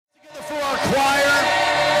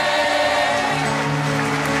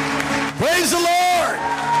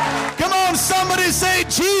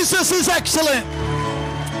Jesus is excellent.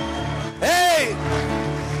 Hey,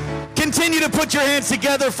 continue to put your hands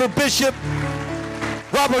together for Bishop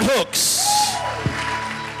Robert Hooks.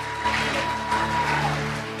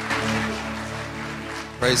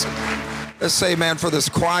 Praise him. Let's say, man, for this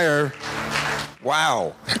choir.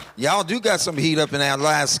 Wow. Y'all do got some heat up in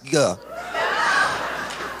Alaska.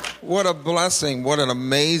 What a blessing. What an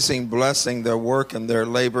amazing blessing, their work and their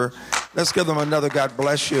labor. Let's give them another God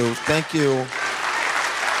bless you. Thank you.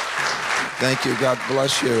 Thank you. God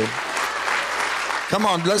bless you. Come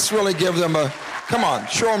on, let's really give them a, come on,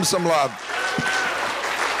 show them some love.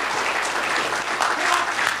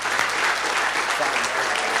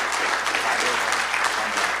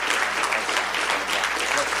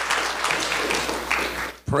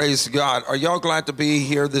 Praise God. Are y'all glad to be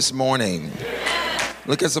here this morning?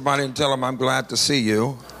 Look at somebody and tell them, I'm glad to see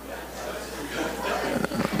you.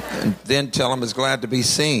 And then tell them it's glad to be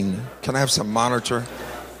seen. Can I have some monitor?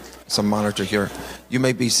 Some monitor here. You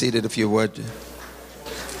may be seated if you would.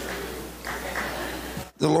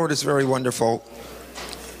 The Lord is very wonderful.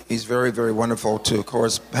 He's very, very wonderful to, of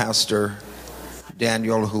course, Pastor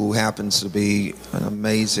Daniel, who happens to be an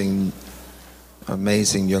amazing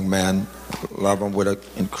young man. Love him with an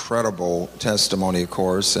incredible testimony, of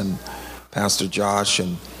course. And Pastor Josh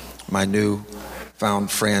and my new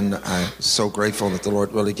found friend. I'm so grateful that the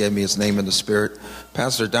Lord really gave me his name in the spirit.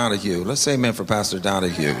 Pastor Donahue. Let's say amen for Pastor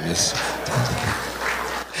Donahue. Yes.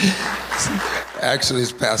 Actually,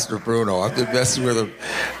 it's Pastor Bruno. I've been messing with him.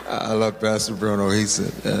 I love Pastor Bruno.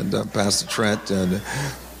 And Pastor Trent. And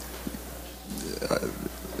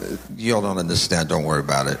y'all don't understand. Don't worry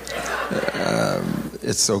about it.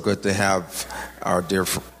 It's so good to have our dear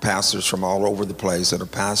pastors from all over the place that are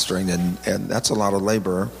pastoring, and that's a lot of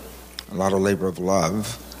labor of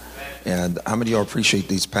love. And how many of y'all appreciate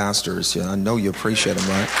these pastors? Yeah, I know you appreciate them,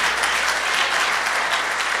 right?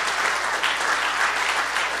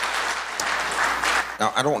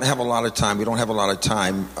 Now, I don't have a lot of time. We don't have a lot of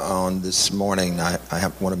time on this morning. I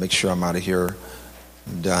want to make sure I'm out of here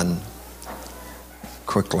done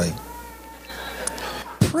quickly.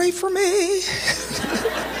 Pray for me.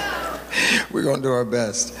 We're going to do our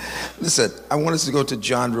best. Listen, I want us to go to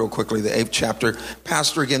John real quickly, the 8th chapter.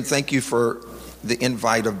 Pastor, again, thank you for the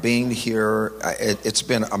invite of being here. It's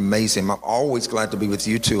been amazing. I'm always glad to be with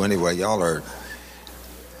you two anyway. Y'all are,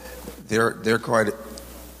 they're quite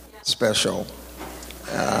special.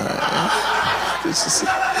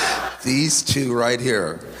 These two right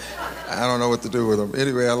here. I don't know what to do with them.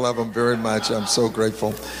 Anyway, I love them very much. I'm so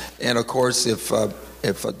grateful. And of course, if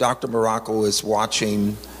Dr. Morocco is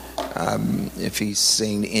watching, if he's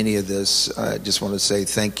seen any of this, I just want to say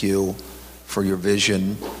thank you for your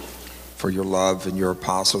vision, for your love and your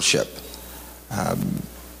apostleship.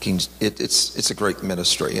 It's a great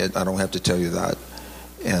ministry. I don't have to tell you that.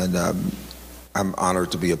 And I'm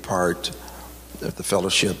honored to be a part of the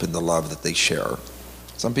fellowship and the love that they share.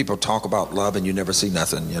 Some people talk about love and you never see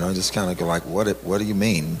nothing, just kind of go like, what do you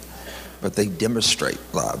mean? But they demonstrate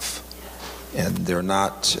love. And they're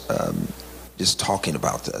not just talking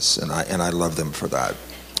about this, and I love them for that.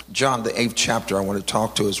 John, the 8th chapter, I want to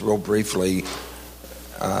talk to us real briefly.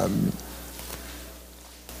 I'm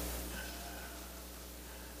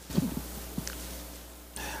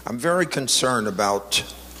very concerned about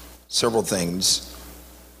several things.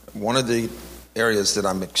 One of the areas that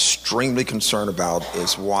I'm extremely concerned about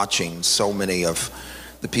is watching so many of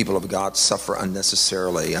the people of God suffer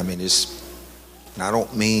unnecessarily. I mean, I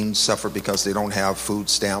don't mean suffer because they don't have food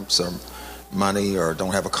stamps or money or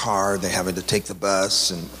don't have a car. They're having to take the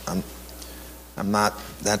bus, and I'm not.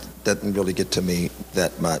 That doesn't really get to me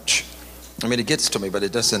that much. I mean, it gets to me, but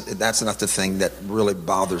it doesn't. That's not the thing that really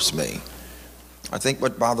bothers me. I think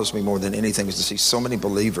what bothers me more than anything is to see so many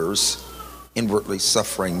believers inwardly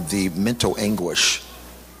suffering. The mental anguish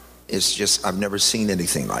is just, I've never seen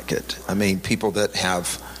anything like it. I mean, people that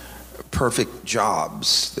have perfect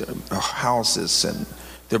jobs, houses, and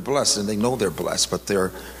they're blessed, and they know they're blessed, but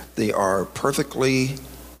they are perfectly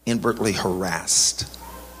inwardly harassed.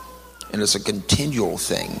 And it's a continual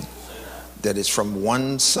thing that is from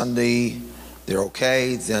one Sunday, they're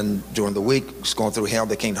okay, then during the week, it's going through hell,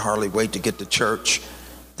 they can't hardly wait to get to church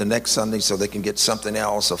the next Sunday so they can get something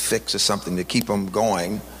else, a fix or something to keep them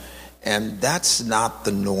going. And that's not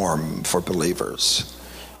the norm for believers.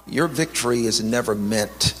 Your victory is never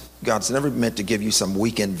meant, God's never meant to give you some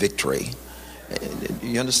weekend victory.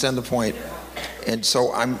 You understand the point? And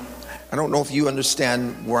so I don't know if you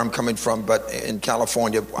understand where I'm coming from, but in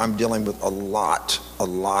California, I'm dealing with a lot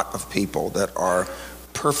of people that are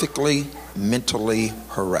perfectly mentally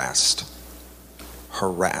harassed.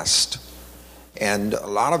 And a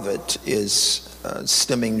lot of it is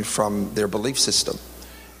stemming from their belief system.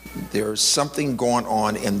 There's something going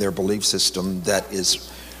on in their belief system that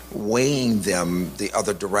is weighing them the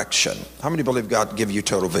other direction. How many believe God can give you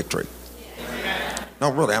total victory?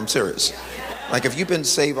 No, really, I'm serious. Like if you've been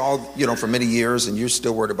saved for many years and you're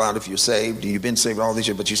still worried about if you're saved, you've been saved all these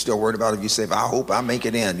years, but you're still worried about if you're saved, I hope I make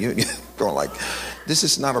it in. You're going like, this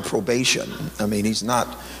is not a probation. I mean, he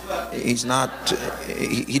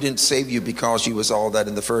didn't save you because you was all that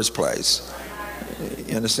in the first place.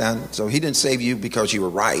 You understand? So he didn't save you because you were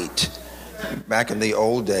right. Back in the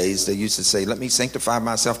old days, they used to say, let me sanctify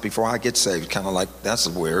myself before I get saved. Kind of like, that's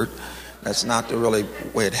weird. That's not the really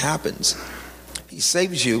way it happens. He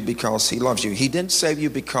saves you because he loves you. He didn't save you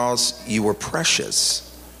because you were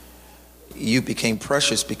precious. You became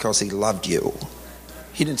precious because he loved you.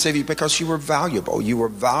 He didn't save you because you were valuable. You were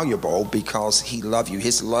valuable because he loved you.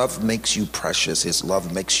 His love makes you precious. His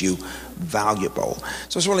love makes you valuable.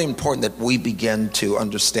 So it's really important that we begin to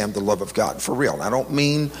understand the love of God for real. And I don't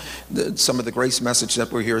mean some of the grace message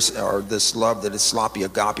that we're here or this love that is sloppy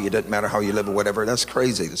agape. It doesn't matter how you live or whatever. That's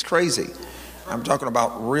crazy. That's crazy. I'm talking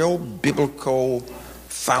about real biblical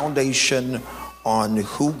foundation on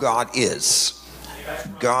who God is.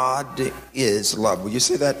 God is love. Will you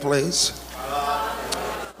say that, please?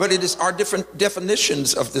 But it is our different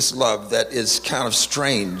definitions of this love that is kind of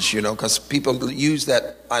strange, because people use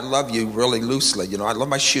that I love you really loosely. I love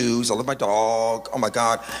my shoes. I love my dog. Oh, my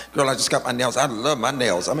God. Girl, I just got my nails. I love my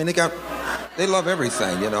nails. I mean, they love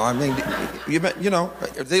everything, I mean,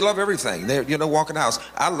 they love everything. They're, walking the house.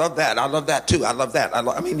 I love that. I love that, too. I love that.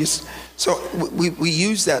 So we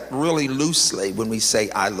use that really loosely when we say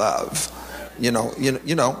I love,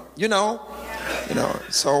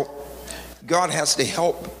 so God has to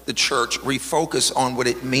help the church refocus on what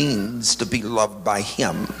it means to be loved by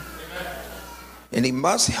him. And he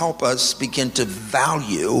must help us begin to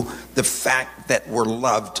value the fact that we're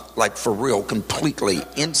loved, like for real, completely,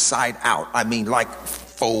 inside out. I mean, like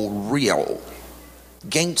for real.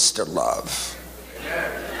 Gangster love.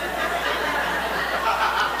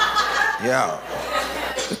 Yeah.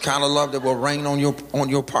 The kind of love that will rain on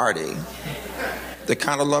your party. The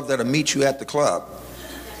kind of love that'll meet you at the club.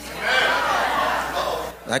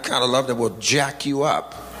 That kind of love that will jack you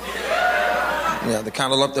up. Yeah, the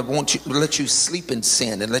kind of love that won't let you sleep in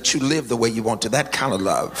sin and let you live the way you want to. That kind of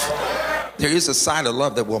love. There is a side of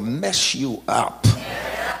love that will mess you up.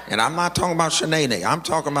 And I'm not talking about Shanae. I'm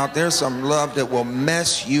talking about there's some love that will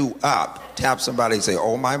mess you up. Tap somebody and say,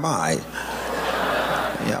 oh, my.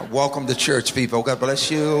 Yeah, welcome to church, people. God bless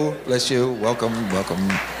you. Bless you. Welcome.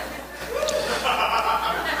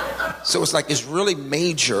 So it's really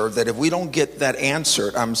major that if we don't get that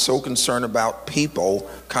answered, I'm so concerned about people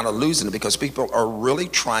kind of losing it, because people are really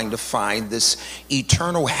trying to find this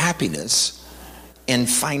eternal happiness in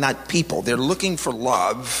finite people. They're looking for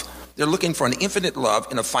love. They're looking for an infinite love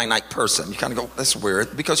in a finite person. You kind of go, that's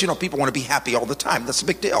weird, because, people want to be happy all the time. That's a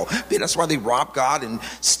big deal. That's why they rob God and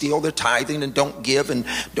steal their tithing and don't give and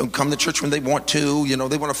don't come to church when they want to.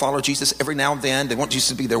 They want to follow Jesus every now and then. They want Jesus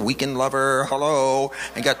to be their weekend lover. Hello.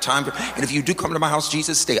 Ain't got time for. And if you do come to my house,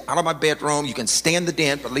 Jesus, stay out of my bedroom. You can stay in the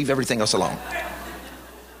den, but leave everything else alone.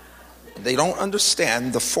 They don't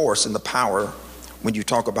understand the force and the power when you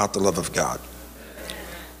talk about the love of God.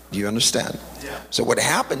 Do you understand? So what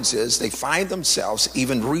happens is they find themselves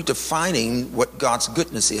even redefining what God's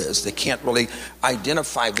goodness is. They can't really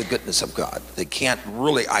identify the goodness of God. They can't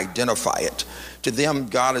really identify it. To them,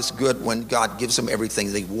 God is good when God gives them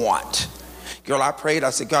everything they want. Girl, I prayed. I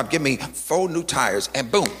said, God, give me 4 new tires.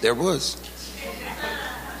 And boom, there was.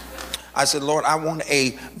 I said, Lord, I want a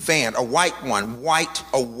van, a white one.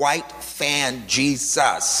 A white fan,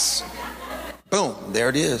 Jesus. Boom, there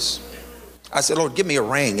it is. I said, Lord, give me a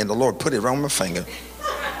ring. And the Lord put it on my finger.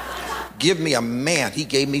 Give me a man. He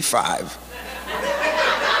gave me 5.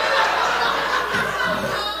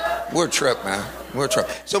 We're a trip, man. We're a trip.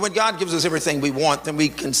 So when God gives us everything we want, then we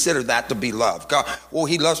consider that to be love. God, well,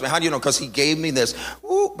 he loves me. How do you know? Because he gave me this.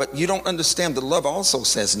 Ooh, but you don't understand. The love also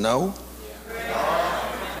says no.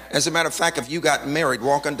 As a matter of fact, if you got married,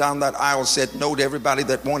 walking down that aisle said no to everybody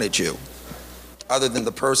that wanted you, other than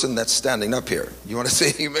the person that's standing up here. You want to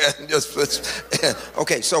say amen?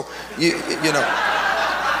 Okay, so you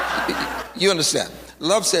understand.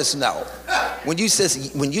 Love says no. When you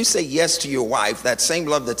say yes to your wife, that same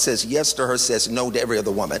love that says yes to her says no to every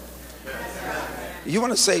other woman. You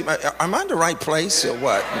want to say, am I in the right place or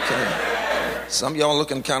what? Okay. Some of y'all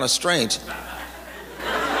looking kind of strange.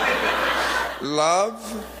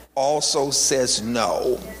 Love also says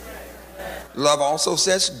no. Love also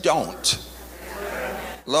says don't.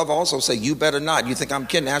 Love also say, you better not. You think I'm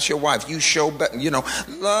kidding? Ask your wife. You show better. You know,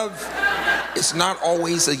 love is not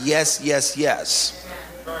always a yes, yes, yes.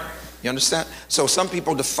 You understand? So some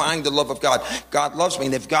people define the love of God. God loves me,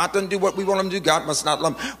 and if God doesn't do what we want him to do, God must not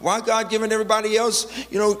love me. Why God giving everybody else?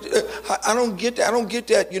 You know, I don't get that. I don't get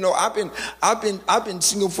that. You know, I've been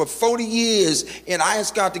single for 40 years, and I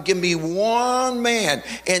asked God to give me one man.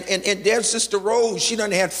 And there's Sister Rose. She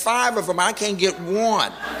done had 5 of them. I can't get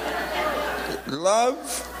one.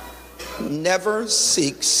 Love never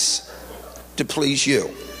seeks to please you.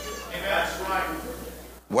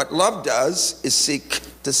 What love does is seek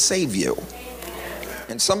to save you.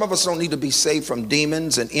 And some of us don't need to be saved from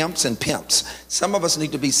demons and imps and pimps. Some of us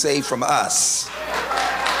need to be saved from us.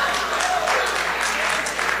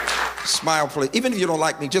 Smile, please. Even if you don't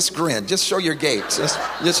like me, just grin. Just show your gates.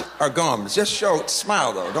 Just or gums. Just show.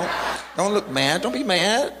 Smile, though. Don't look mad. Don't be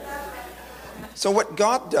mad. So what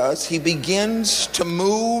God does, he begins to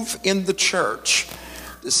move in the church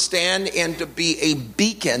to stand and to be a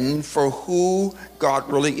beacon for who God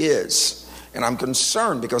really is. And I'm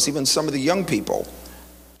concerned because even some of the young people,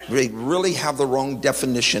 they really have the wrong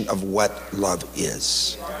definition of what love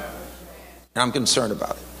is. And I'm concerned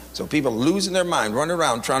about it. So people losing their mind, running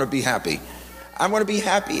around trying to be happy. I want to be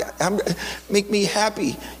happy. Make me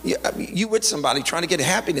happy. You with somebody trying to get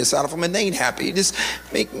happiness out of them and they ain't happy. Just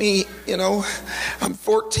make me, you know, I'm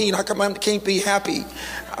 14. How come I can't be happy?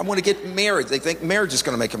 I want to get married. They think marriage is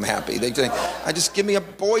going to make them happy. They think, just give me a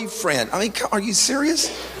boyfriend. I mean, are you serious?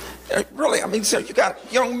 Really, I mean, so you got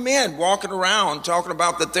young men walking around talking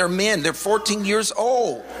about that they're men. They're 14 years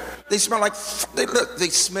old. They smell like 14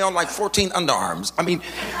 underarms. I mean,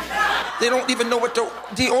 they don't even know what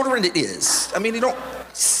deodorant it is. I mean, they don't.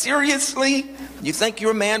 Seriously? You think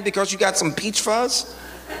you're a man because you got some peach fuzz?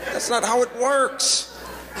 That's not how it works.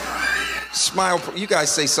 Smile. You guys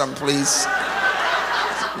say something, please.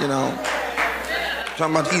 You know,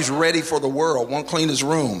 talking about he's ready for the world. Won't clean his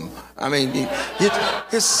room. I mean,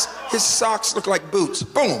 his socks look like boots.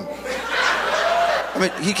 Boom. I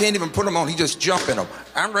mean, he can't even put them on. He just jump in them.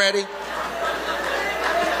 I'm ready.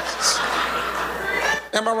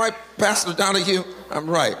 Am I right, Pastor Donahue? I'm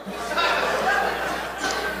right.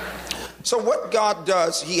 So what God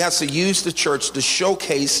does, he has to use the church to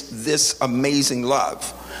showcase this amazing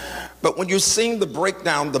love. But when you're seeing the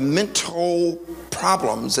breakdown, the mental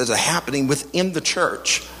problems that are happening within the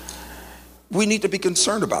church, we need to be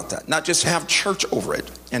concerned about that. Not just have church over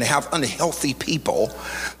it and have unhealthy people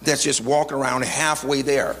that's just walking around halfway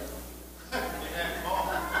there.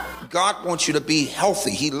 God wants you to be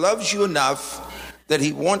healthy. He loves you enough that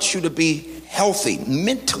he wants you to be healthy,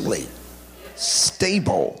 mentally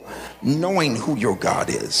stable, knowing who your God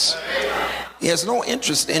is. He has no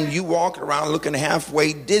interest in you walking around looking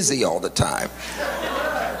halfway dizzy all the time.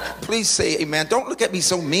 Please say amen. Don't look at me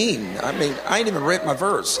so mean. I mean, I ain't even read my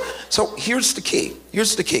verse. So here's the key.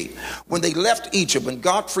 Here's the key. When they left Egypt, when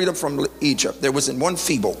God freed them from Egypt, there wasn't one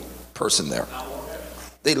feeble person there.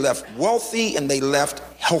 They left wealthy and they left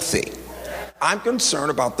healthy. I'm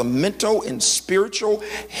concerned about the mental and spiritual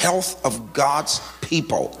health of God's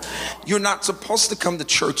people. You're not supposed to come to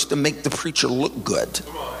church to make the preacher look good.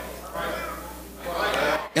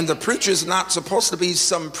 And the preacher is not supposed to be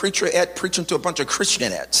some preacherette preaching to a bunch of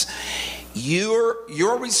Christianettes.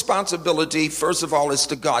 Your responsibility, first of all, is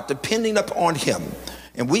to God, depending upon him.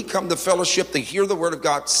 And we come to fellowship to hear the word of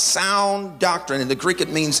God, sound doctrine. In the Greek, it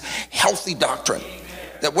means healthy doctrine.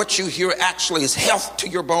 That what you hear actually is health to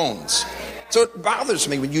your bones. So it bothers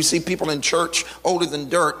me when you see people in church older than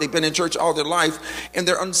dirt. They've been in church all their life and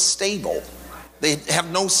they're unstable. They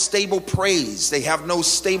have no stable praise. They have no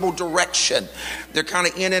stable direction. They're kind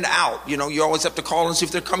of in and out. You know, you always have to call and see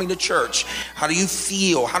if they're coming to church. How do you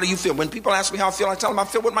feel? How do you feel? When people ask me how I feel, I tell them I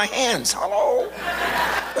feel with my hands. Hello?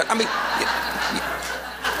 But I mean,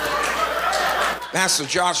 Pastor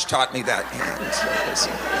Josh taught me that.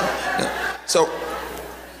 So,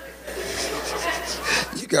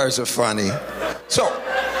 you guys are funny. So,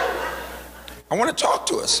 I want to talk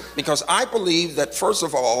to us because I believe that, first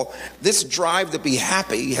of all, this drive to be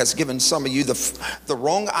happy has given some of you the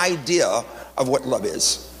wrong idea of what love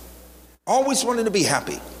is. Always wanting to be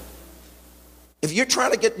happy. If you're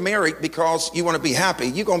trying to get married because you want to be happy,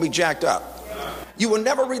 you're going to be jacked up. You will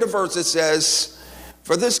never read a verse that says,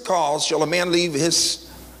 for this cause shall a man leave his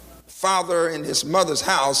father and his mother's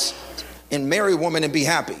house and marry a woman and be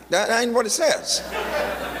happy. That ain't what it says.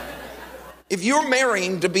 If you're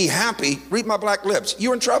marrying to be happy, read my black lips,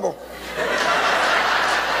 you're in trouble.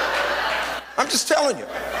 I'm just telling you.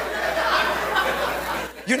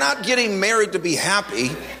 You're not getting married to be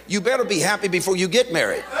happy. You better be happy before you get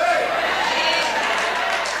married.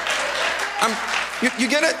 You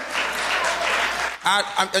get it?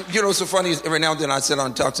 You know, it's so funny. Every now and then I sit down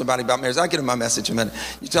and talk to somebody about marriage. I get in my message in a minute.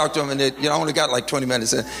 You talk to them, and I only got like 20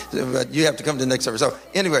 minutes, but you have to come to the next service. So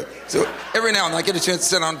anyway, so every now and then I get a chance to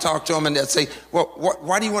sit down and talk to them, and they say, well,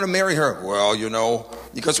 why do you want to marry her? Well, you know,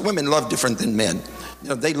 because women love different than men. You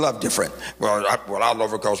know, they love different. Well, I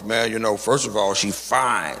love her because, man, you know, first of all, she's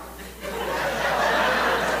fine.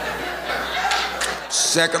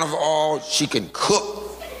 Second of all, she can cook.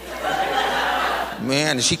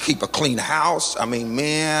 Man, does she keep a clean house? I mean,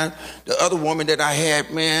 man, the other woman that I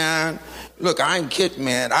had, man, look, I ain't kidding,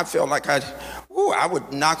 man. I felt like I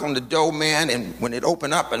would knock on the door, man, and when it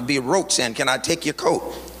opened up, it'd be a rope saying, can I take your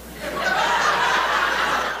coat?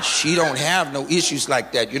 She don't have no issues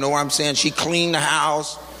like that. You know what I'm saying? She cleaned the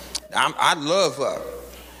house. I love her.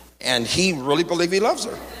 And he really believes he loves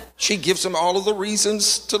her. She gives him all of the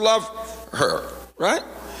reasons to love her, right?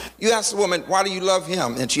 You ask the woman, why do you love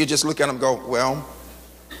him? And she'll just look at him and go, well,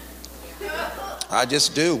 I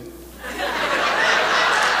just do.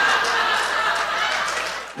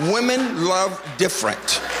 Women love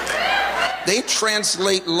different. They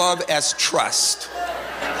translate love as trust.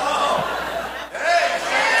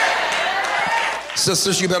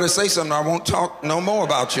 Sisters, you better say something. I won't talk no more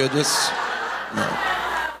about you. Just no.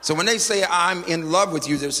 So when they say I'm in love with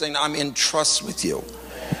you, they're saying I'm in trust with you.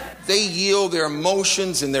 They yield their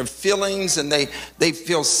emotions and their feelings, and they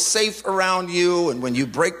feel safe around you. And when you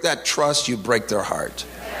break that trust, you break their heart.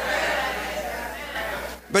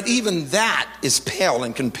 But even that is pale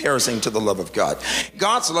in comparison to the love of God.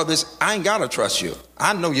 God's love is, I ain't got to trust you.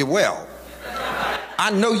 I know you well.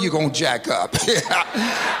 I know you're going to jack up.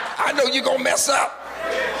 I know you're going to mess up.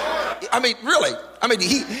 I mean, really. I mean,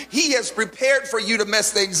 he has prepared for you to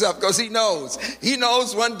mess things up because he knows. He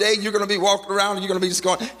knows one day you're going to be walking around and you're going to be just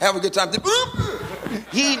going, have a good time.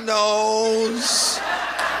 He knows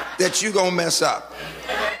that you're going to mess up.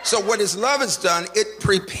 So what his love has done, it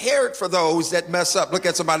prepared for those that mess up. Look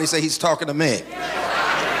at somebody and say, he's talking to me.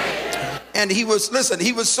 And he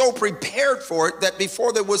was so prepared for it that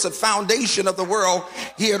before there was a foundation of the world,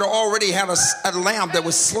 he had already had a lamb that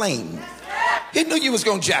was slain. He knew you was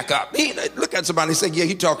going to jack up. Look at somebody and say, yeah,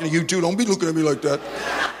 he's talking to you too. Don't be looking at me like that.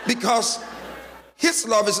 Because his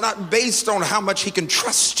love is not based on how much he can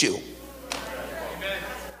trust you.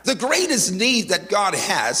 The greatest need that God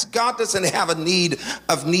has, God doesn't have a need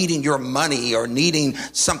of needing your money or needing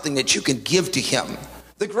something that you can give to him.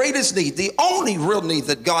 The greatest need, the only real need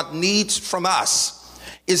that God needs from us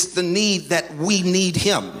is the need that we need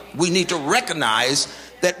him. We need to recognize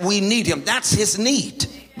that we need him. That's his need.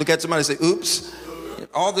 Look at somebody and say, oops.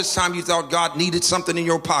 All this time you thought God needed something in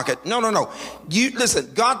your pocket. No. You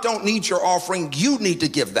listen, God don't need your offering. You need to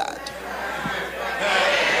give that.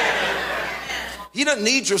 He doesn't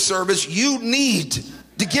need your service. You need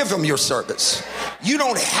to give him your service. You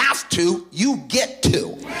don't have to, you get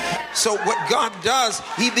to. So what God does,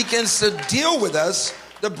 he begins to deal with us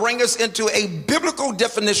to bring us into a biblical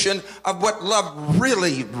definition of what love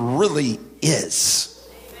really, really is.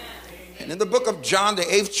 And in the book of John, the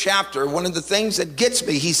 8th chapter, one of the things that gets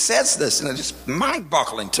me, he says this, and it's just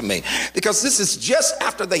mind-boggling to me, because this is just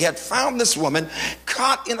after they had found this woman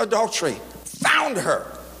caught in adultery, found her.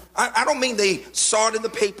 I don't mean they saw it in the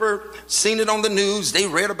paper, seen it on the news, they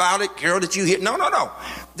read about it, Carol, did you hear? No.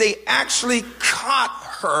 They actually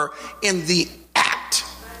caught her in the act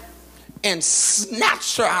and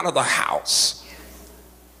snatched her out of the house.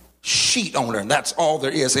 Sheet on her, and that's all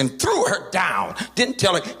there is, and threw her down. Didn't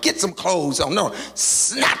tell her, get some clothes on. No,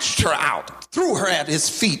 snatched her out, threw her at his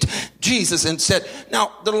feet, Jesus, and said,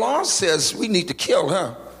 now the law says we need to kill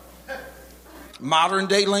her. Modern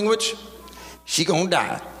day language, she gonna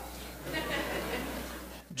die.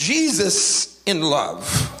 Jesus, in love,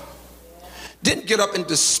 didn't get up and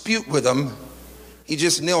dispute with him. He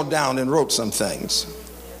just knelt down and wrote some things.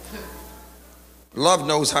 Love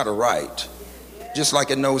knows how to write, just like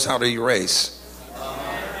it knows how to erase.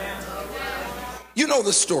 You know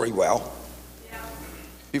the story well.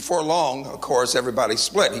 Before long, of course, everybody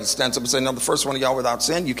split. He stands up and says, now the first one of y'all without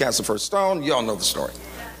sin, you cast the first stone. Y'all know the story.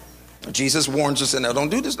 Jesus warns us, and now don't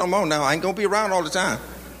do this no more. Now I ain't gonna be around all the time.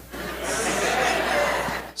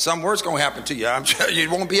 Some worse gonna happen to you. I'm telling you, it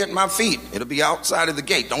won't be at my feet. It'll be outside of the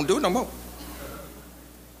gate. Don't do it no more.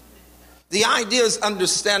 The idea is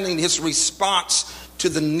understanding his response to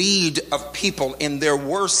the need of people in their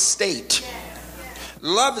worst state.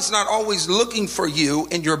 Love is not always looking for you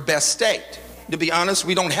in your best state. To be honest,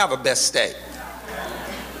 we don't have a best state.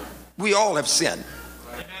 We all have sinned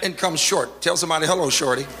and come short. Tell somebody, hello,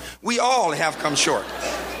 shorty. We all have come short.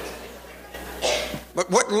 But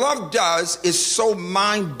what love does is so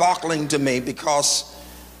mind-boggling to me, because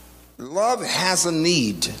Love has a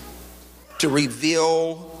need to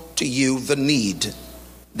reveal to you the need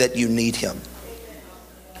that you need him.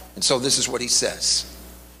 And so this is what he says.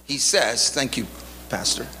 He says, thank you,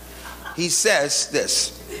 Pastor. He says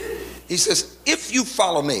this. He says, if you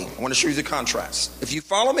follow me, I want to show you the contrast. If you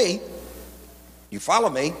follow me,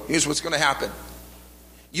 here's what's going to happen.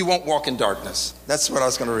 You won't walk in darkness. That's what I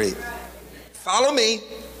was going to read. Follow me,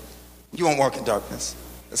 you won't walk in darkness.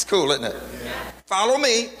 That's cool, isn't it? Yeah. Follow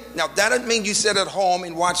me. Now, that doesn't mean you sit at home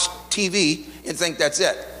and watch TV and think that's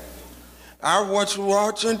it. I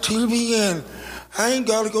watching TV and I ain't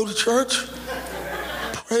got to go to church.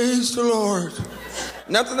 Praise the Lord.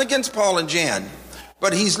 Nothing against Paul and Jan,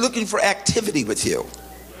 but he's looking for activity with you.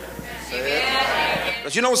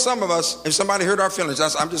 But you know, some of us, if somebody hurt our feelings,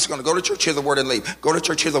 I'm just going to go to church, hear the word, and leave. Go to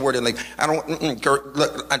church, hear the word, and leave. I don't.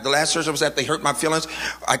 Look, the last church I was at, they hurt my feelings.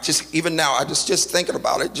 I just, even now, I just thinking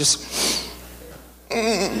about it, just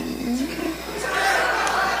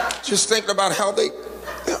thinking about how they.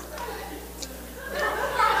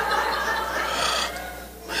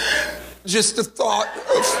 Just the thought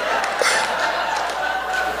of.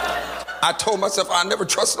 I told myself I'll never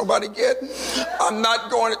trust nobody again. I'm not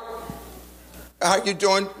going. How you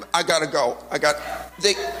doing? I gotta go.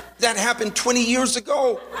 That happened 20 years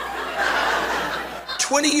ago.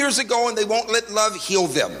 20 years ago, and they won't let love heal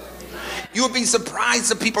them. You would be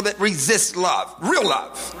surprised at people that resist love, real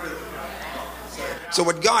love. So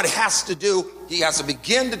what God has to do, he has to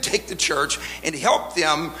begin to take the church and help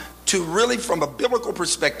them to really, from a biblical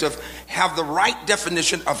perspective, have the right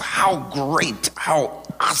definition of how great, how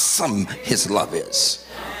awesome his love is.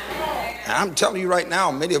 And I'm telling you right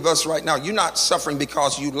now, many of us right now, you're not suffering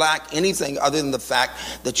because you lack anything other than the fact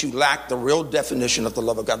that you lack the real definition of the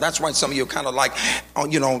love of God. That's why some of you are kind of like,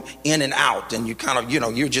 in and out, and you kind of,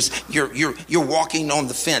 you're walking on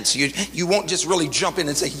the fence. You won't just really jump in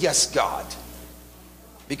and say, yes, God.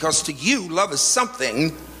 Because to you, love is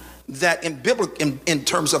something that in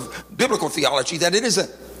terms of biblical theology, that it isn't.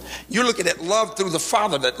 You're looking at love through the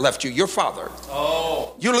father that left you, your father.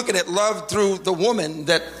 Oh. You're looking at love through the woman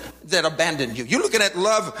that abandoned you. You're looking at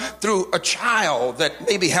love through a child that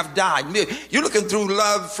maybe have died. You're looking through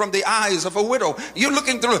love from the eyes of a widow. You're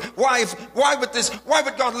looking through, why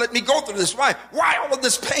would God let me go through this? Why all of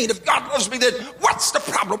this pain? If God loves me, then what's the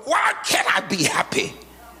problem? Why can't I be happy?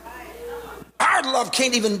 Our love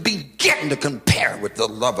can't even begin to compare with the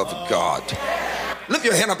love of God. Lift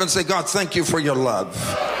your hand up and say, God, thank you for your love.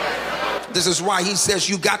 This is why he says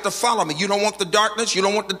you got to follow me. You don't want the darkness. You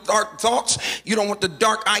don't want the dark thoughts. You don't want the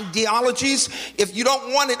dark ideologies. If you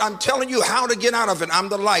don't want it, I'm telling you how to get out of it. I'm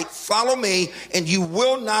the light. Follow me and you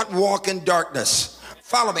will not walk in darkness.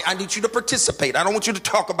 Follow me. I need you to participate. I don't want you to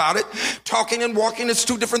talk about it. Talking and walking is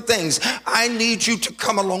two different things. I need you to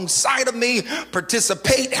come alongside of me,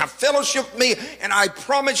 participate, have fellowship with me, and I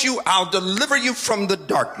promise you I'll deliver you from the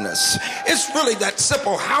darkness. It's really that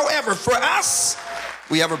simple. However, for us,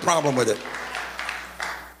 we have a problem with it.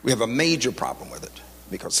 We have a major problem with it.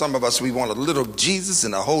 Because some of us, we want a little Jesus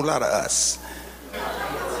and a whole lot of us.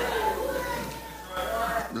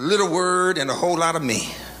 A little word and a whole lot of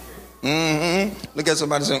me. Look at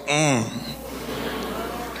somebody saying,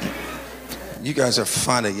 You guys are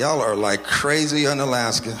funny. Y'all are like crazy in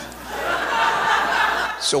Alaska.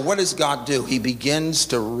 So what does God do? He begins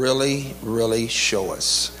to really, really show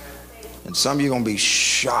us. And some of you are going to be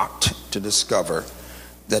shocked to discover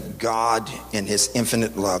that God in his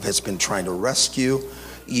infinite love has been trying to rescue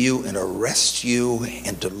you and arrest you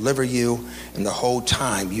and deliver you. And the whole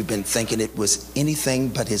time you've been thinking it was anything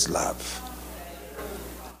but his love.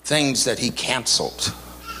 Things that he canceled,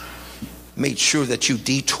 made sure that you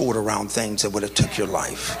detoured around things that would have took your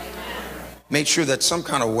life, made sure that some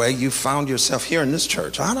kind of way you found yourself here in this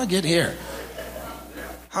church. How did I get here?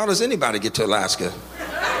 How does anybody get to Alaska?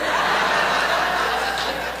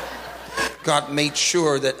 God made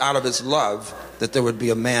sure that out of his love that there would be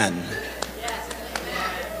a man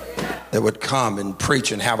that would come and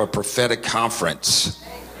preach and have a prophetic conference.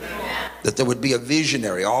 That there would be a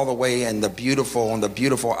visionary all the way on the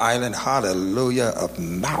beautiful island, hallelujah, of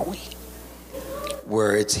Maui,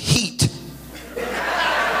 where it's heat.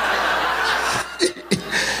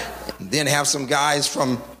 Then have some guys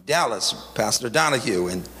from Dallas, Pastor Donahue,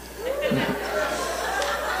 and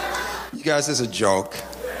you guys, this is a joke.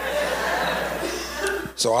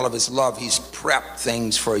 So all of his love, he's prepped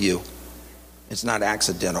things for you. It's not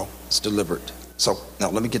accidental, it's deliberate. So now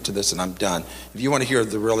let me get to this and I'm done. If you want to hear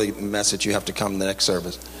the really message, you have to come to the next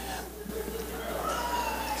service.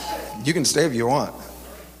 You can stay if you want.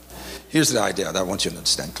 Here's the idea that I want you to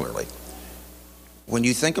understand clearly. When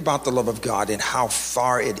you think about the love of God and how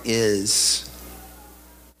far it is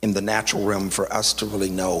in the natural realm for us to really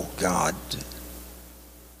know God.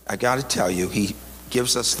 I got to tell you, he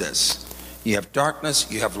gives us this. You have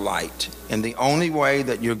darkness, you have light. And the only way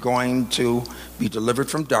that you're going to be delivered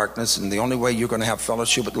from darkness, and the only way you're going to have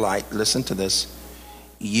fellowship with light, listen to this,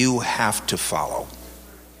 you have to follow.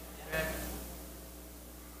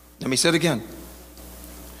 Let me say it again.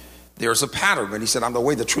 There's a pattern. When he said, I'm the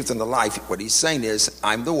way, the truth, and the life, what he's saying is,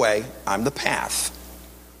 I'm the way, I'm the path.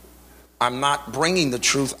 I'm not bringing the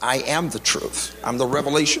truth, I am the truth. I'm the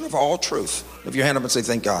revelation of all truth. Lift your hand up and say,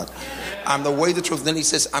 thank God. I'm the way, the truth. Then he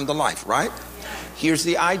says, I'm the life, right? Here's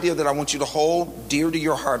the idea that I want you to hold dear to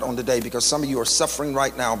your heart on today, because some of you are suffering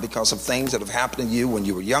right now because of things that have happened to you when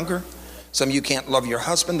you were younger. Some of you can't love your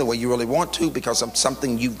husband the way you really want to because of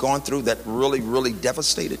something you've gone through that really, really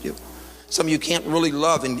devastated you. Some of you can't really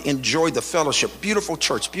love and enjoy the fellowship. Beautiful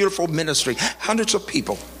church, beautiful ministry, hundreds of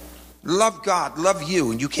people. Love God, love you,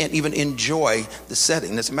 and you can't even enjoy the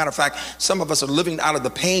setting. As a matter of fact, some of us are living out of the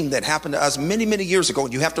pain that happened to us many, many years ago.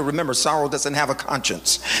 And you have to remember, sorrow doesn't have a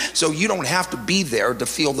conscience. So you don't have to be there to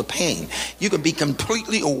feel the pain. You can be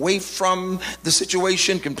completely away from the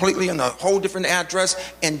situation, completely on a whole different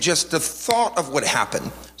address, and just the thought of what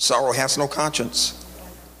happened, sorrow has no conscience.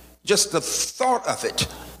 Just the thought of it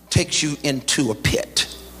takes you into a pit.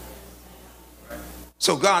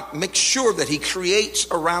 So God makes sure that he creates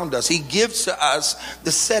around us. He gives to us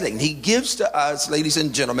the setting. He gives to us, ladies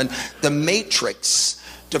and gentlemen, the matrix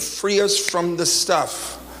to free us from the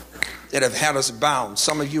stuff that have had us bound.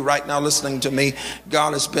 Some of you right now listening to me,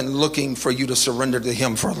 God has been looking for you to surrender to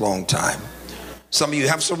him for a long time. Some of you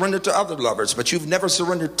have surrendered to other lovers, but you've never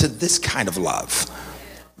surrendered to this kind of love.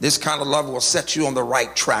 This kind of love will set you on the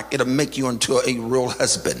right track. It'll make you into a real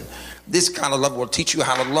husband. This kind of love will teach you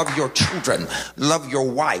how to love your children, love your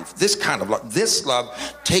wife. This kind of love. This love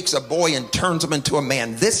takes a boy and turns him into a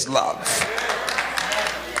man. This love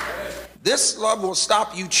will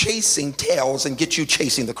stop you chasing tails and get you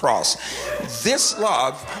chasing the cross. This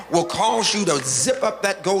love will cause you to zip up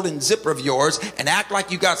that golden zipper of yours and act like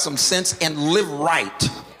you got some sense and live right.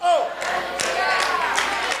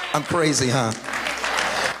 I'm crazy, huh?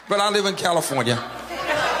 But I live in California.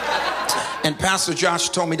 And Pastor Josh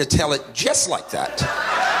told me to tell it just like that.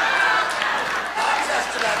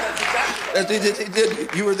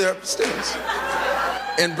 You were there upstairs.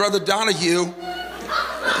 And Brother Donahue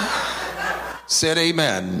said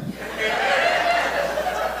amen.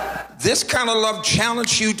 This kind of love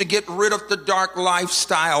challenged you to get rid of the dark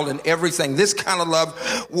lifestyle and everything. This kind of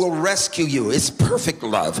love will rescue you. It's perfect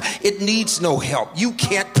love. It needs no help. You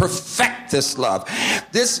can't perfect this love.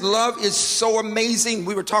 This love is so amazing.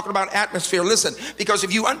 We were talking about atmosphere. Listen, because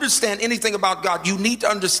if you understand anything about God, you need to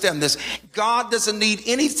understand this. God doesn't need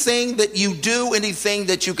anything that you do, anything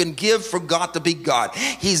that you can give for God to be God.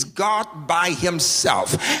 He's God by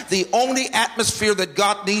himself. The only atmosphere that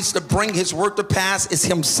God needs to bring his word to pass is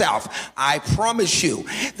himself. I promise you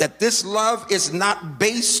that this love is not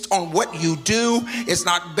based on what you do. It's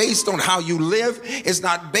not based on how you live. It's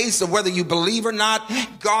not based on whether you believe or not.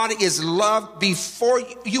 God is love. Before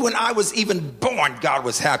you and I was even born, God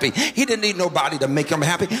was happy. He didn't need nobody to make him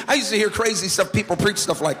happy. I used to hear crazy stuff. People preach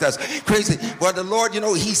stuff like this. Crazy. Well, the Lord,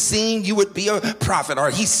 he's seen you would be a prophet,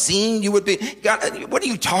 or he's seen you would be God. What are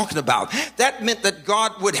you talking about? That meant that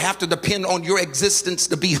God would have to depend on your existence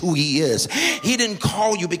to be who he is. He didn't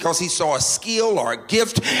call you because he saw a skill or a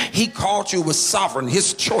gift. He called you with sovereign,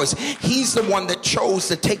 his choice. He's the one that chose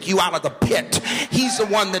to take you out of the pit. He's the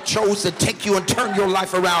one that chose to take you and turn your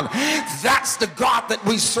life around. That's the God that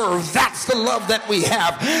we serve. That's the love that we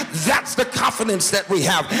have. That's the confidence that we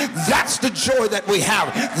have. That's the joy that we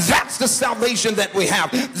have. That's the salvation that we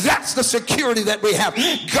have. That's the security that we have.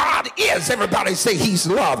 God is, everybody say he's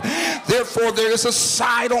love. Therefore, there is a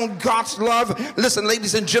side on God's love. Listen,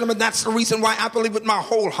 ladies and gentlemen, that's the reason why I believe with my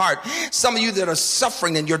whole heart. Some of you that are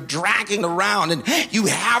suffering and you're dragging around and you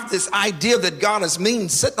have this idea that God is mean,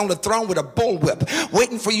 sitting on the throne with a bullwhip,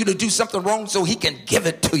 waiting for you to do something wrong so he can give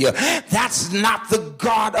it to you. That's not the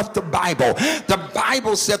God of the Bible. The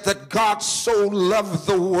Bible said that God so loved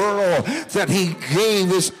the world that he gave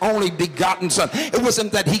his only begotten son. It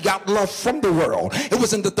wasn't that he got love from the world. It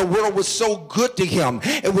wasn't that the world was so good to him.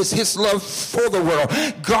 It was his love for the world.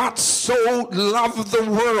 God so loved the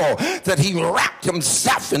world that he wrapped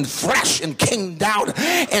himself in flesh and came down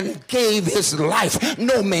and gave his life.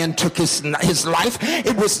 No man took his life.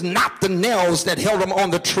 It was not the nails that held him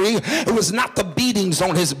on the tree. It was not the beatings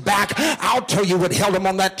on his back. I'll tell you what held him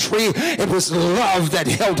on that tree. It was love that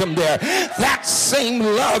held him there. That same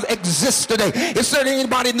love exists today. Is there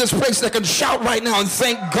anybody in this place that can shout right now and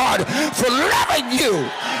thank God for loving you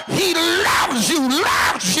He loves you,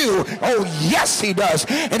 loves you. Oh, yes, he does.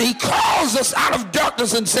 And he calls us out of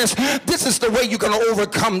darkness and says, this is the way you're going to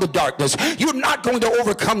overcome the darkness. You're not going to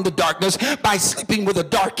overcome the darkness by sleeping with a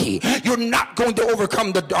darkie. You're not going to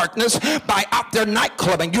overcome the darkness by out there night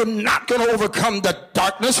clubbing. You're not going to overcome the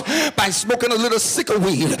darkness by smoking a little sicker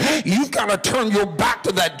weed. You've got to turn your back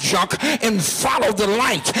to that junk and follow the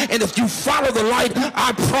light. And if you follow the light,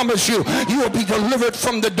 I promise you, you will be delivered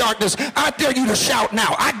from the darkness. I dare you to shout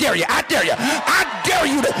now. I dare you. I dare you. I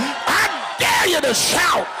dare you to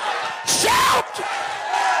shout. Shout.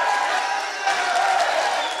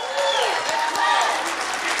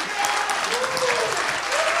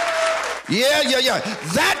 Yeah.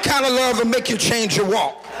 That kind of love will make you change your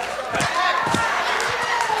walk.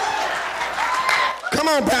 Come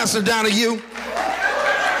on, Pastor Donahue.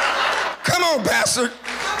 Come on, Pastor.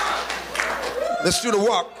 Let's do the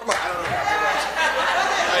walk. Come on.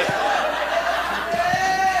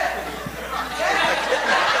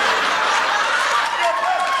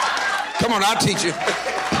 Come on, I'll teach you.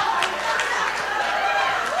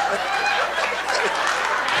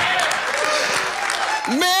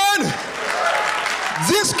 Man,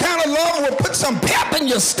 this kind of love will put some pep in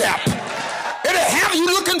your step. It'll have you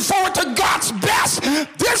looking forward to God's best.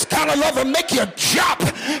 This kind of love will make you jump.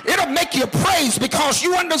 It'll make you praise because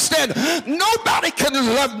you understand nobody can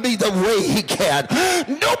love me the way he can.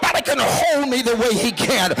 Nobody can hold me the way he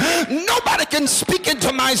can. Nobody can speak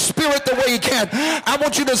into my spirit the way he can. I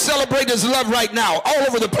want you to celebrate his love right now, all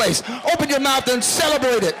over the place. Open your mouth and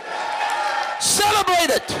celebrate it.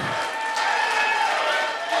 Celebrate it.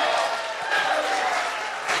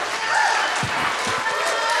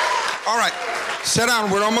 All right, sit down.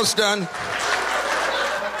 We're almost done.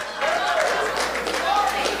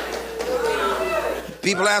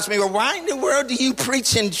 People ask me, well, why in the world do you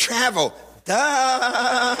preach and travel?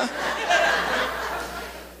 Duh.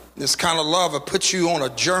 This kind of love will put you on a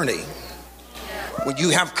journey. When you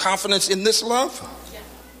have confidence in this love,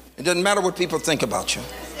 it doesn't matter what people think about you.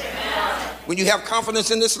 When you have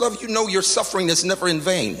confidence in this love, you know your suffering is never in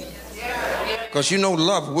vain. Because you know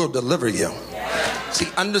love will deliver you. See,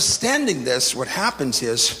 understanding this, what happens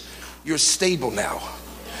is you're stable now.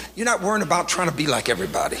 You're not worrying about trying to be like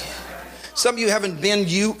everybody. Some of you haven't been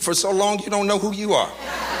you for so long you don't know who you are.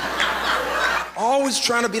 Always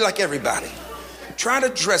trying to be like everybody. Trying to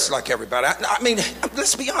dress like everybody. I mean,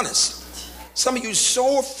 let's be honest. Some of you are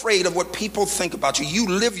so afraid of what people think about you. You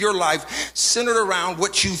live your life centered around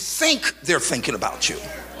what you think they're thinking about you.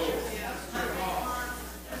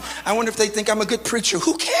 I wonder if they think I'm a good preacher.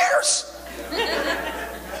 Who cares?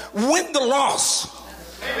 Win the loss.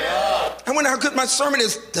 I wonder how good my sermon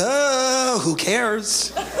is. Duh, who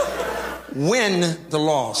cares? Win the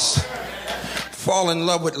loss. Fall in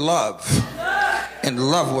love with love, and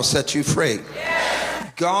love will set you free.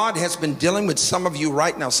 God has been dealing with some of you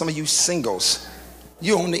right now, some of you singles.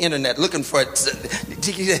 You on the internet looking for you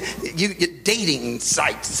get dating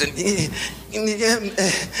sites, and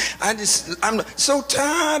I'm so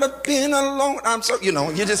tired of being alone. I'm so, you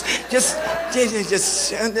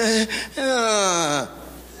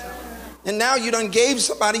and now you done gave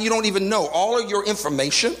somebody you don't even know all of your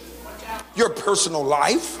information, your personal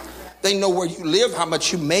life. They know where you live, how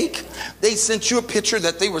much you make. They sent you a picture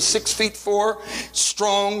that they were 6'4",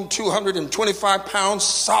 strong, 225 pounds,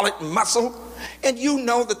 solid muscle. And you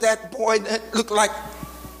know that boy that looked like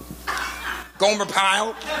Gomer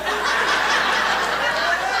Pyle.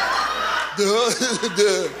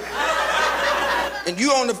 And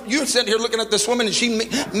you're sitting here looking at this woman, and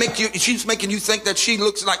she's making you think that she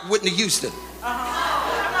looks like Whitney Houston.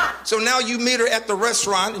 So now you meet her at the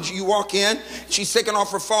restaurant, and you walk in. She's taking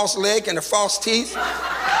off her false leg and her false teeth.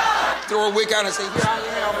 Throw her wig out and say, "Here I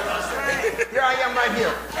am. Here I am right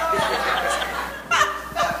here."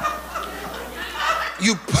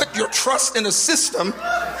 You put your trust in a system.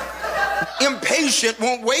 Impatient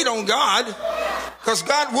won't wait on God, because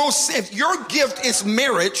God will send. If your gift is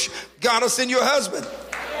marriage, God will send you a husband.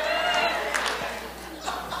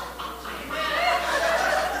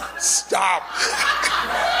 Stop.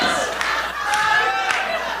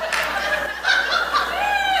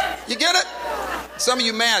 You get it? Some of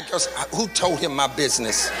you mad because who told him my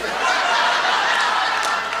business?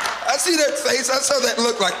 I see that face. I saw that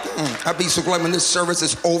look like, I'd be so glad when this service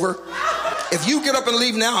is over. If you get up and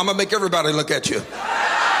leave now, I'm going to make everybody look at you.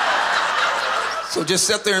 So just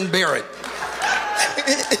sit there and bear it.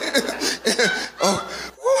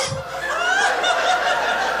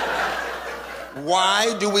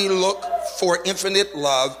 Why do we look for infinite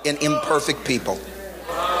love in imperfect people?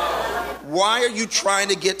 Why are you trying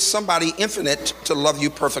to get somebody infinite to love you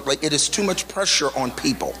perfectly? It is too much pressure on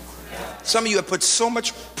people. Some of you have put so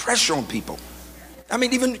much pressure on people. I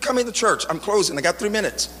mean, even coming to church. I'm closing. I got 3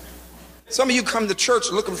 minutes. Some of you come to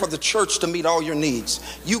church looking for the church to meet all your needs.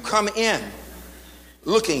 You come in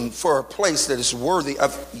looking for a place that is worthy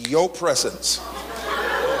of your presence.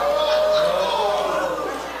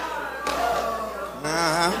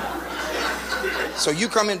 So you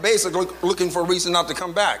come in basically looking for a reason not to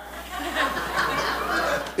come back.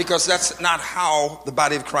 Because that's not how the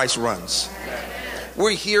body of Christ runs.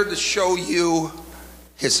 We're here to show you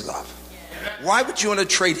his love. Why would you want to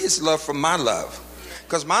trade his love for my love?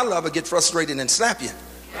 Because my love will get frustrated and slap you.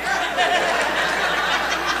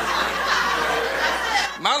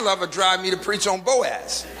 My love will drive me to preach on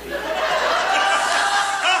Boaz. Do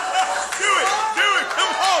it,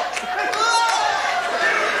 come on.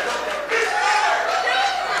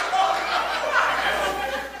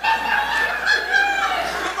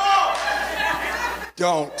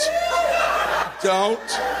 Don't.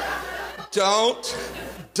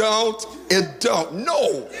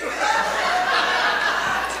 No.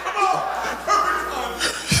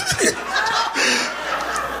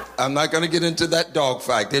 I'm not going to get into that dog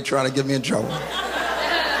fight. They're trying to get me in trouble.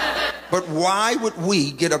 But why would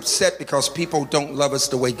we get upset because people don't love us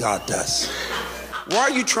the way God does? Why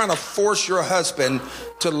are you trying to force your husband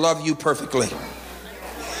to love you perfectly?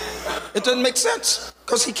 It doesn't make sense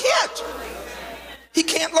because he can't. He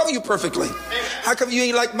can't love you perfectly. How come you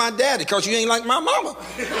ain't like my daddy? Because you ain't like my mama.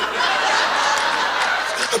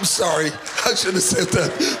 I'm sorry. I should have said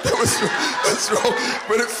that. That's wrong.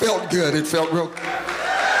 But it felt good. It felt real.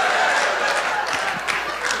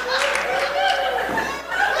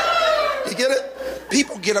 You get it?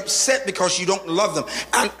 People get upset because you don't love them.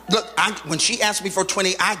 And look, when she asked me for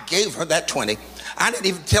 20, I gave her that 20. I didn't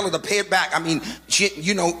even tell her to pay it back. I mean, she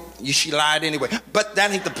lied anyway. But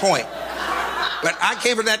that ain't the point. But I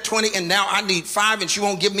gave her that 20 and now I need 5 and she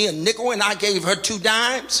won't give me a nickel and I gave her 2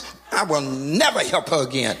 dimes. I will never help her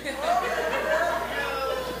again.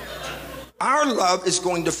 Our love is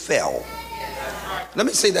going to fail. Let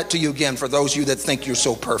me say that to you again for those of you that think you're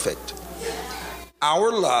so perfect.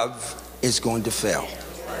 Our love is going to fail.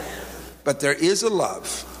 But there is a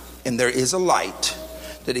love and there is a light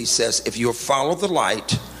that he says, if you'll follow the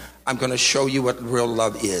light, I'm going to show you what real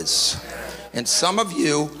love is. And some of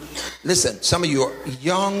you, listen, some of you are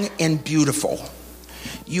young and beautiful.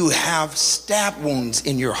 You have stab wounds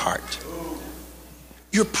in your heart.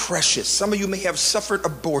 You're precious. Some of you may have suffered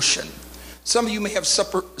abortion. Some of you may have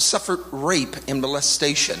suffered rape and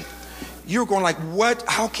molestation. You're going like, what?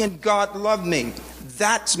 How can God love me?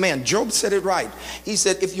 That's man. Job said it right. He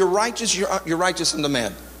said, if you're righteous, you're righteous in the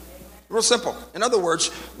man. Real simple. In other words,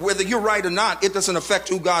 whether you're right or not, it doesn't affect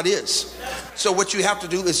who God is. So what you have to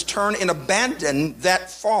do is turn and abandon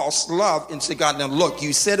that false love and say, God, now look,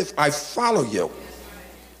 you said if I follow you,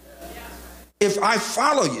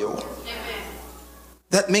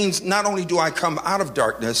 that means not only do I come out of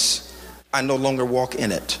darkness, I no longer walk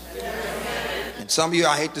in it. And some of you,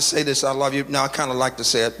 I hate to say this, I love you. Now I kind of like to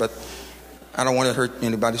say it, but I don't want to hurt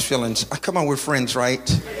anybody's feelings. Come on, we're friends,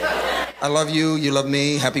 right? I love you, you love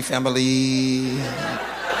me, happy family.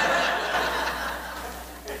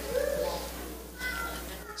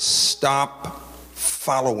 Stop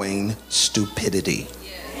following stupidity.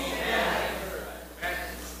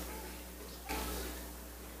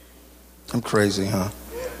 I'm crazy, huh?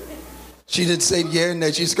 She didn't say yeah, and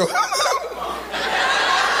then she's going.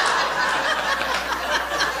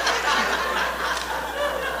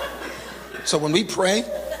 So when we pray,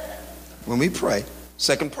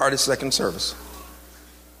 second part is second service.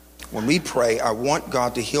 When we pray, I want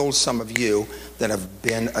God to heal some of you that have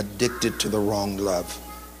been addicted to the wrong love.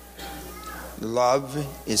 Love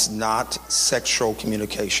is not sexual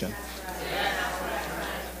communication.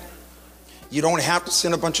 You don't have to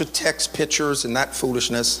send a bunch of text pictures and that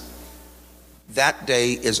foolishness. That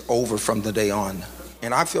day is over from the day on.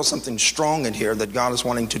 And I feel something strong in here that God is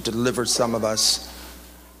wanting to deliver some of us.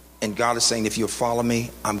 And God is saying, if you'll follow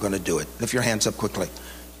me, I'm going to do it. Lift your hands up quickly.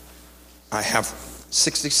 I have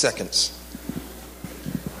 60 seconds.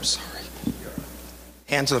 I'm sorry.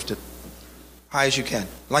 Hands lifted. High as you can.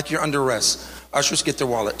 Like you're under arrest. Ushers, get their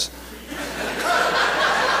wallets.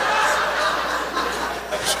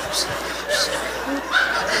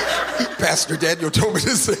 Pastor Daniel told me to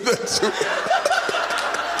say that too.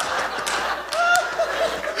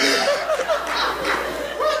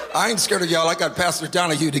 I ain't scared of y'all. I got Pastor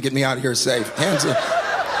Donahue to get me out of here safe. Hands up.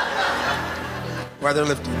 While they're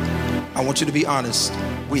lifted, I want you to be honest.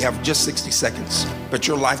 We have just 60 seconds, but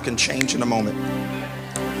your life can change in a moment.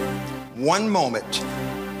 One moment,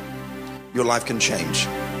 your life can change.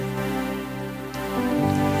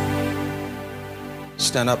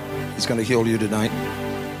 stand up. He's going to heal you tonight.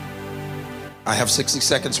 I have 60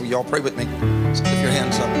 seconds. Will y'all pray with me? So lift your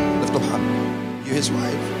hands up. Lift them high. You, his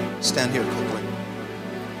wife, stand here quickly.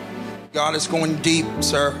 God is going deep,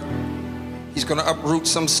 sir. He's going to uproot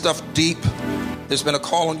some stuff deep. There's been a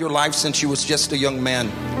call on your life since you was just a young man.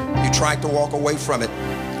 You tried to walk away from it.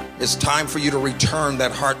 It's time for you to return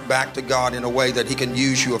that heart back to God in a way that he can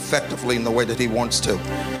use you effectively in the way that he wants to.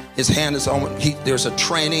 His hand is on. There's a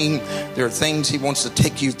training. There are things he wants to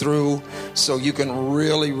take you through so you can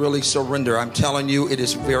really, really surrender. I'm telling you, it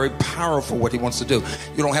is very powerful what he wants to do.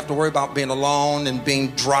 You don't have to worry about being alone and being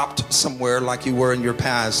dropped somewhere like you were in your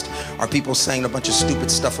past, or people saying a bunch of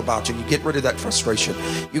stupid stuff about you. You get rid of that frustration.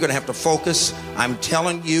 You're going to have to focus. I'm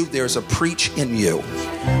telling you, there's a preach in you.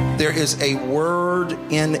 There is a word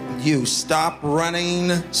in you. Stop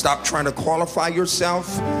running. Stop trying to qualify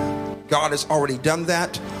yourself. God has already done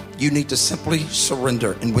that. You need to simply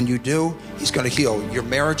surrender. And when you do, he's going to heal. Your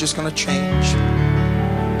marriage is going to change.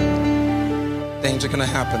 Things are going to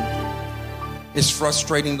happen. It's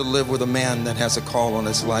frustrating to live with a man that has a call on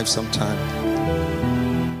his life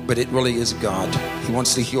sometime. But it really is God. He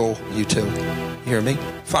wants to heal you too. You hear me?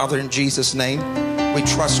 Father, in Jesus' name, we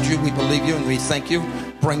trust you, we believe you, and we thank you.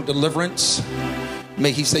 Bring deliverance.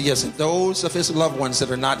 May he say yes. Those of his loved ones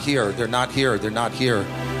that are not here, they're not here, they're not here.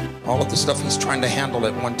 All of the stuff he's trying to handle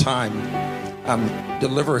at one time.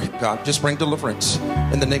 Deliver, God. Just bring deliverance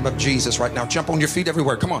in the name of Jesus right now. Jump on your feet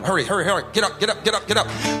everywhere. Come on, hurry, hurry, hurry. Get up, get up, get up, get up.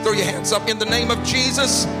 Throw your hands up in the name of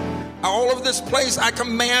Jesus. All over this place, I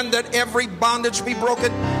command that every bondage be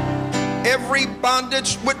broken. Every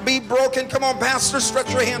bondage would be broken. Come on, Pastor,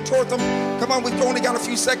 stretch your hand toward them. Come on, we've only got a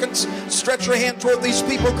few seconds. Stretch your hand toward these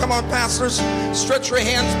people. Come on, pastors. Stretch your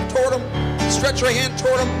hands toward them. Stretch your hand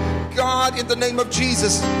toward them. God, in the name of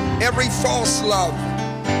Jesus, every false love,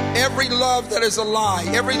 every love that is a lie,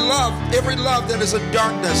 every love that is a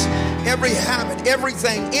darkness, every habit,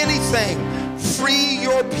 everything, anything, free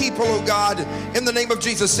your people, oh God, in the name of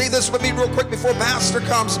Jesus. Say this with me real quick before Pastor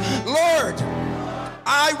comes. Lord,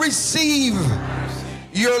 I receive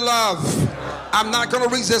your love. I'm not going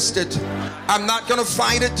to resist it. I'm not going to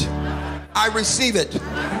fight it. I receive it.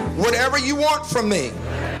 Whatever you want from me,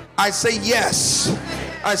 I say yes.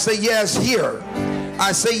 I say yes here.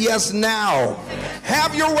 I say yes now.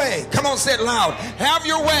 Have your way. Come on, say it loud. Have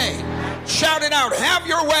your way. Shout it out. Have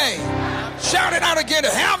your way. Shout it out again.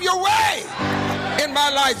 Have your way in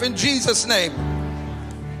my life in Jesus' name.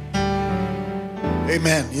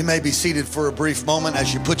 Amen. You may be seated for a brief moment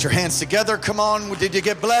as you put your hands together. Come on. Did you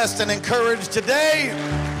get blessed and encouraged today?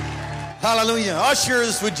 Hallelujah.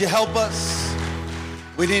 Ushers, would you help us?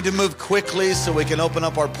 We need to move quickly so we can open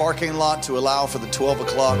up our parking lot to allow for the 12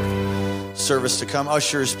 o'clock service to come.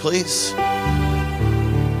 Ushers, please. I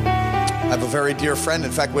have a very dear friend.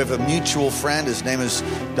 In fact, we have a mutual friend. His name is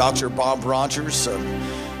Dr. Bob Rogers.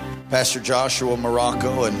 Pastor Joshua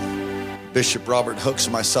Morocco and Bishop Robert Hooks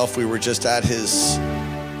and myself, we were just at his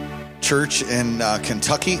church in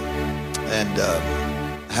Kentucky and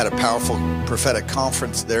had a powerful prophetic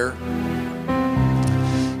conference there.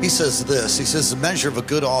 He says this, he says, the measure of a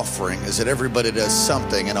good offering is that everybody does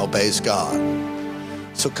something and obeys God.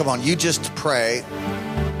 So come on, you just pray.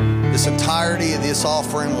 This entirety of this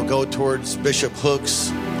offering will go towards Bishop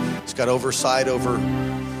Hooks. He's got oversight over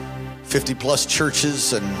 50 plus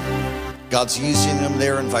churches, and God's using him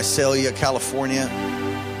there in Visalia, California.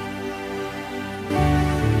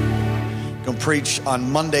 Going to preach on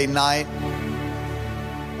Monday night.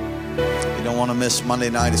 You don't want to miss Monday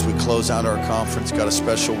night as we close out our conference. Got a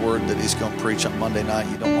special word that he's going to preach on Monday night.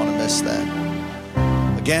 You don't want to miss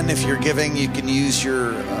that. Again, if you're giving, you can use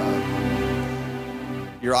your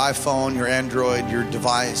iPhone, your Android, your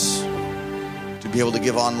device to be able to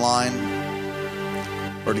give online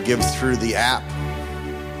or to give through the app.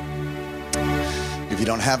 If you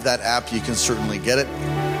don't have that app, you can certainly get it.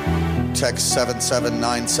 Text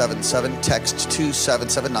 77977, text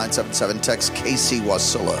 277977, text KC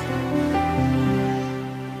Wasilla.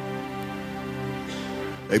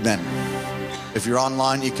 Amen. If you're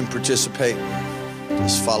online, you can participate.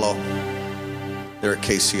 Just follow there at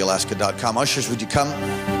kcalaska.com. Ushers, would you come?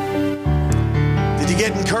 Did you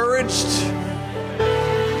get encouraged?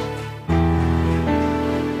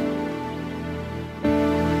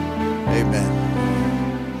 Amen.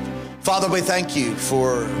 Father, we thank you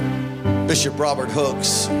for Bishop Robert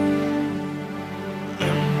Hooks,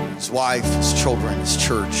 his wife, his children, his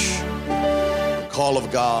church. The call of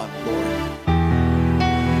God, Lord.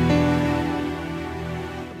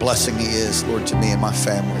 The blessing he is, Lord, to me and my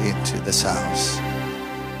family and to this house.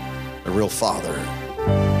 A real father.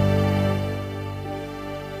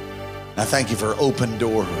 I thank you for open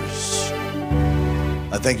doors.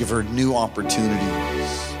 I thank you for new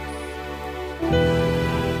opportunities.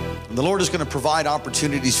 And the Lord is going to provide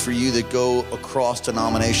opportunities for you that go across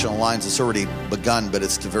denominational lines. It's already begun, but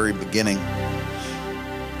it's the very beginning.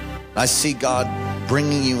 I see God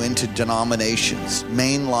bringing you into denominations,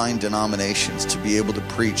 mainline denominations, to be able to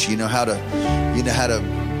preach. You know how to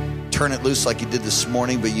turn it loose like you did this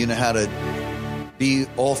morning, but you know how to be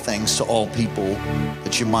all things to all people,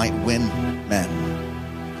 that you might win men.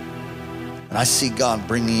 And I see God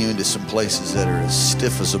bringing you into some places that are as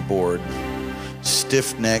stiff as a board,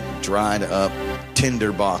 stiff-necked, dried up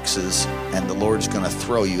tinder boxes, and the Lord's going to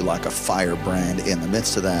throw you like a firebrand in the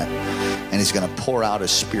midst of that, and he's going to pour out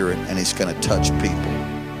his Spirit, and he's going to touch people.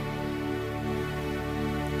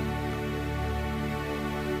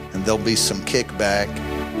 And there'll be some kickback,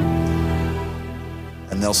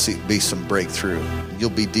 and there'll be some breakthrough. You'll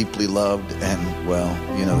be deeply loved, and, well,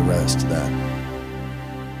 you know the rest of that.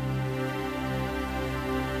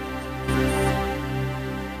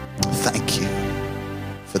 Thank you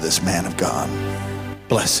for this man of God.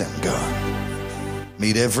 Bless him, God.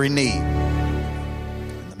 Meet every need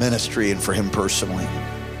in the ministry and for him personally.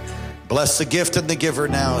 Bless the gift and the giver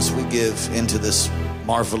now as we give into this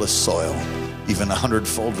marvelous soil, even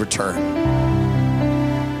 100-fold return.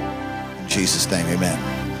 In Jesus' name,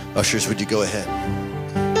 amen. Ushers, would you go ahead?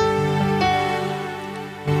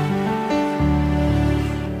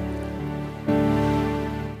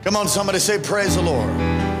 Come on, somebody say, praise the Lord.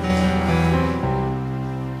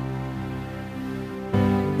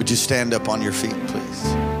 Would you stand up on your feet, please?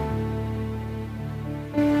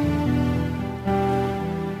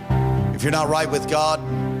 If you're not right with God,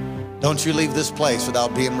 don't you leave this place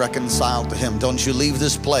without being reconciled to him. Don't you leave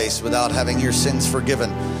this place without having your sins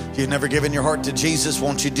forgiven. If you've never given your heart to Jesus,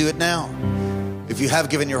 won't you do it now? If you have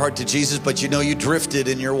given your heart to Jesus, but you know you drifted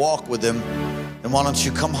in your walk with him, then why don't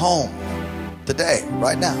you come home today,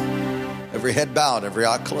 right now? Every head bowed, every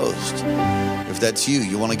eye closed. If that's you,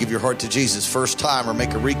 you want to give your heart to Jesus first time or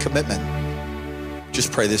make a recommitment,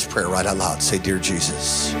 just pray this prayer right out loud. Say, dear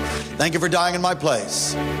Jesus, thank you for dying in my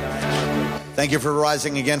place. Thank you for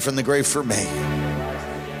rising again from the grave for me.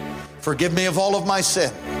 Forgive me of all of my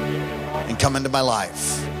sin and come into my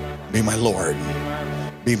life. Be my Lord.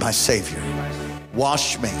 Be my Savior.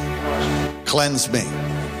 Wash me, cleanse me,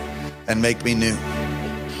 and make me new.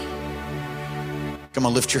 Come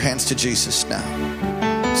on, lift your hands to Jesus now.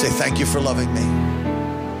 Say, thank you for loving me.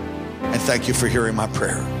 And thank you for hearing my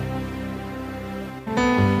prayer.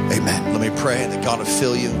 Amen. Let me pray that God will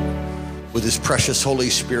fill you with his precious Holy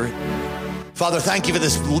Spirit. Father, thank you for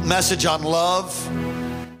this message on love.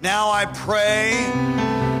 Now I pray,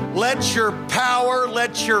 let your power,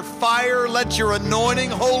 let your fire, let your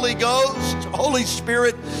anointing, Holy Ghost, Holy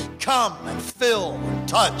Spirit, come and fill and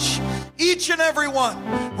touch each and every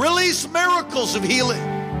one. Release miracles of healing.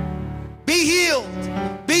 Be healed.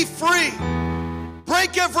 Be free.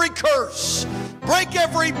 Break every curse. Break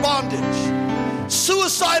every bondage.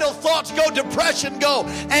 Suicidal thoughts go. Depression go.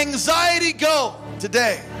 Anxiety go.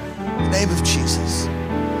 Today, in the name of Jesus.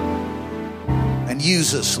 And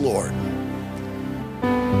use us, Lord,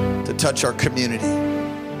 to touch our community.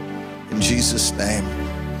 In Jesus' name,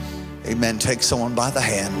 amen. Take someone by the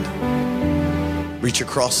hand. Reach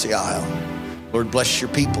across the aisle. Lord, bless your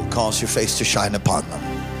people. Cause your face to shine upon them.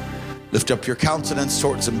 Lift up your countenance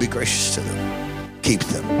towards them. Be gracious to them. Keep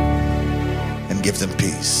them. And give them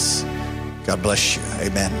peace. God bless you.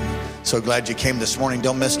 Amen. So glad you came this morning.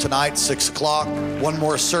 Don't miss tonight, 6 o'clock. One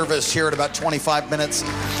more service here in about 25 minutes.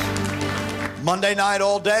 Monday night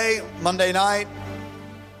all day. Monday night.